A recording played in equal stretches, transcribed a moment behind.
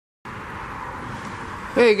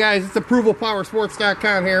Hey guys, it's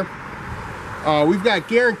ApprovalPowersports.com here. We've got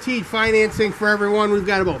guaranteed financing for everyone. We've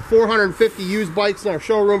got about 450 used bikes in our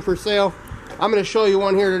showroom for sale. I'm going to show you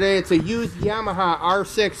one here today. It's a used Yamaha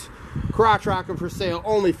R6 crotch rocker for sale,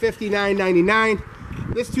 only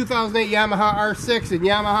 $59.99. This 2008 Yamaha R6 in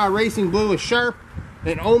Yamaha Racing Blue is sharp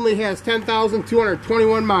and only has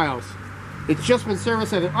 10,221 miles. It's just been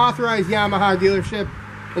serviced at an authorized Yamaha dealership,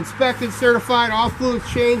 inspected, certified, all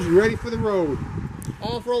fluids changed, and ready for the road.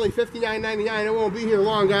 All for only $59.99. It won't be here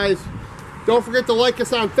long, guys. Don't forget to like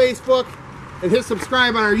us on Facebook and hit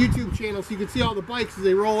subscribe on our YouTube channel so you can see all the bikes as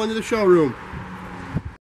they roll into the showroom.